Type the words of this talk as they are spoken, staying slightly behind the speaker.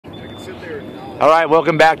All right,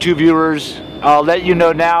 welcome back to viewers. I'll let you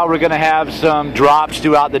know now we're going to have some drops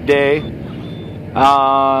throughout the day.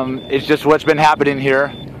 It's just what's been happening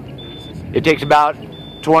here. It takes about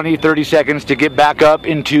 20-30 seconds to get back up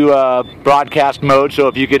into broadcast mode, so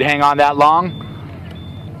if you could hang on that long.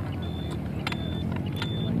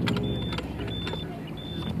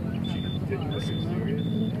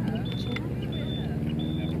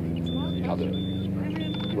 I'll do it.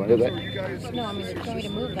 You want to do that? No, I mean, you want me to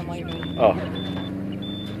move them while you're doing it. Oh.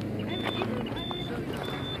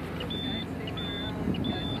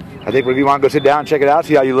 I think we want to go sit down and check it out,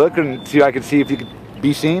 see how you look, and see I can see if you could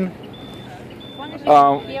be seen. As long as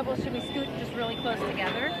we should we scoot just really close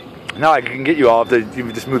together? No, I can get you all if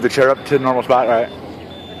you just move the chair up to the normal spot, all right?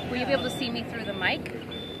 Will you be able to see me through the mic?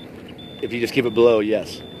 If you just keep it below,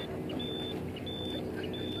 yes.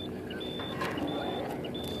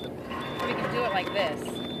 We can do it like this.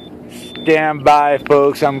 Stand by,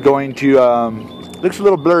 folks. I'm going to, looks a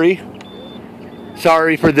little blurry.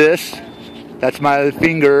 Sorry for this. That's my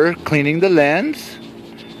finger cleaning the lens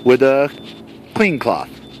with a clean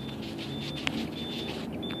cloth.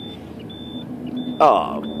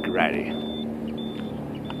 Oh, righty.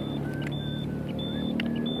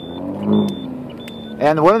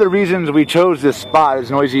 And one of the reasons we chose this spot,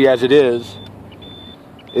 as noisy as it is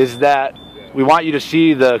that we want you to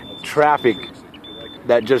see the traffic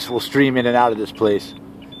that just will stream in and out of this place.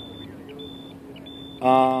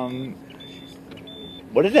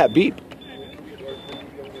 What is that beep?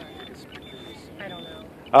 I don't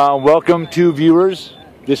know. Welcome to viewers.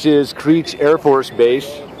 This is Creech Air Force Base.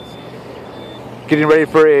 Getting ready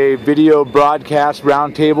for a video broadcast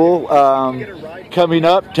roundtable. Coming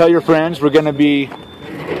up, tell your friends, we're going to be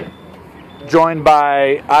joined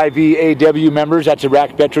by IVAW members. That's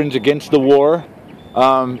Iraq Veterans Against the War.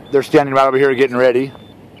 They're standing right over here getting ready.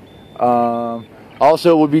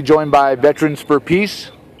 Also, we'll be joined by Veterans for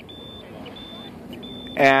Peace.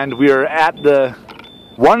 And we are at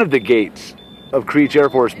one of the gates of Creech Air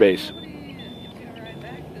Force Base.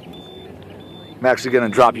 I'm actually going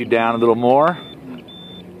to drop you down a little more.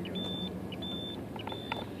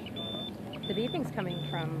 The beeping's coming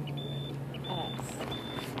from us.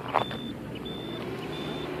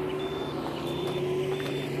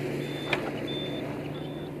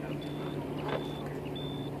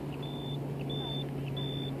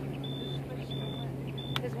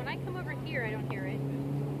 Because when I come over here, I don't hear it.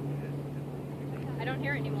 I don't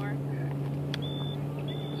hear it anymore.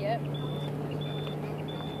 Yep.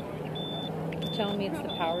 It's telling me it's the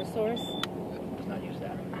power source. Let's not use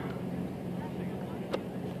that.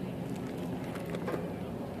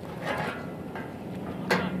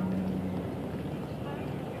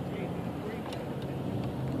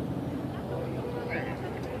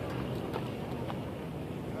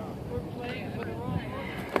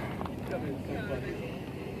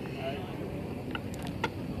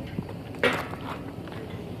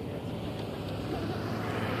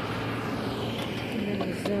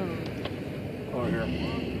 Zoom. Over here.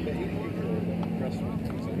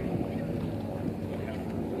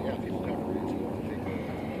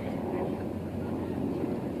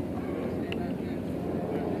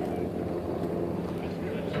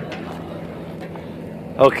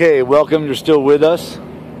 Okay, welcome. You're still with us.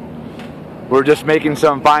 We're just making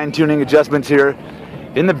some fine-tuning adjustments here.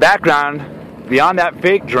 In the background, beyond that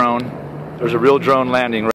fake drone, there's a real drone landing.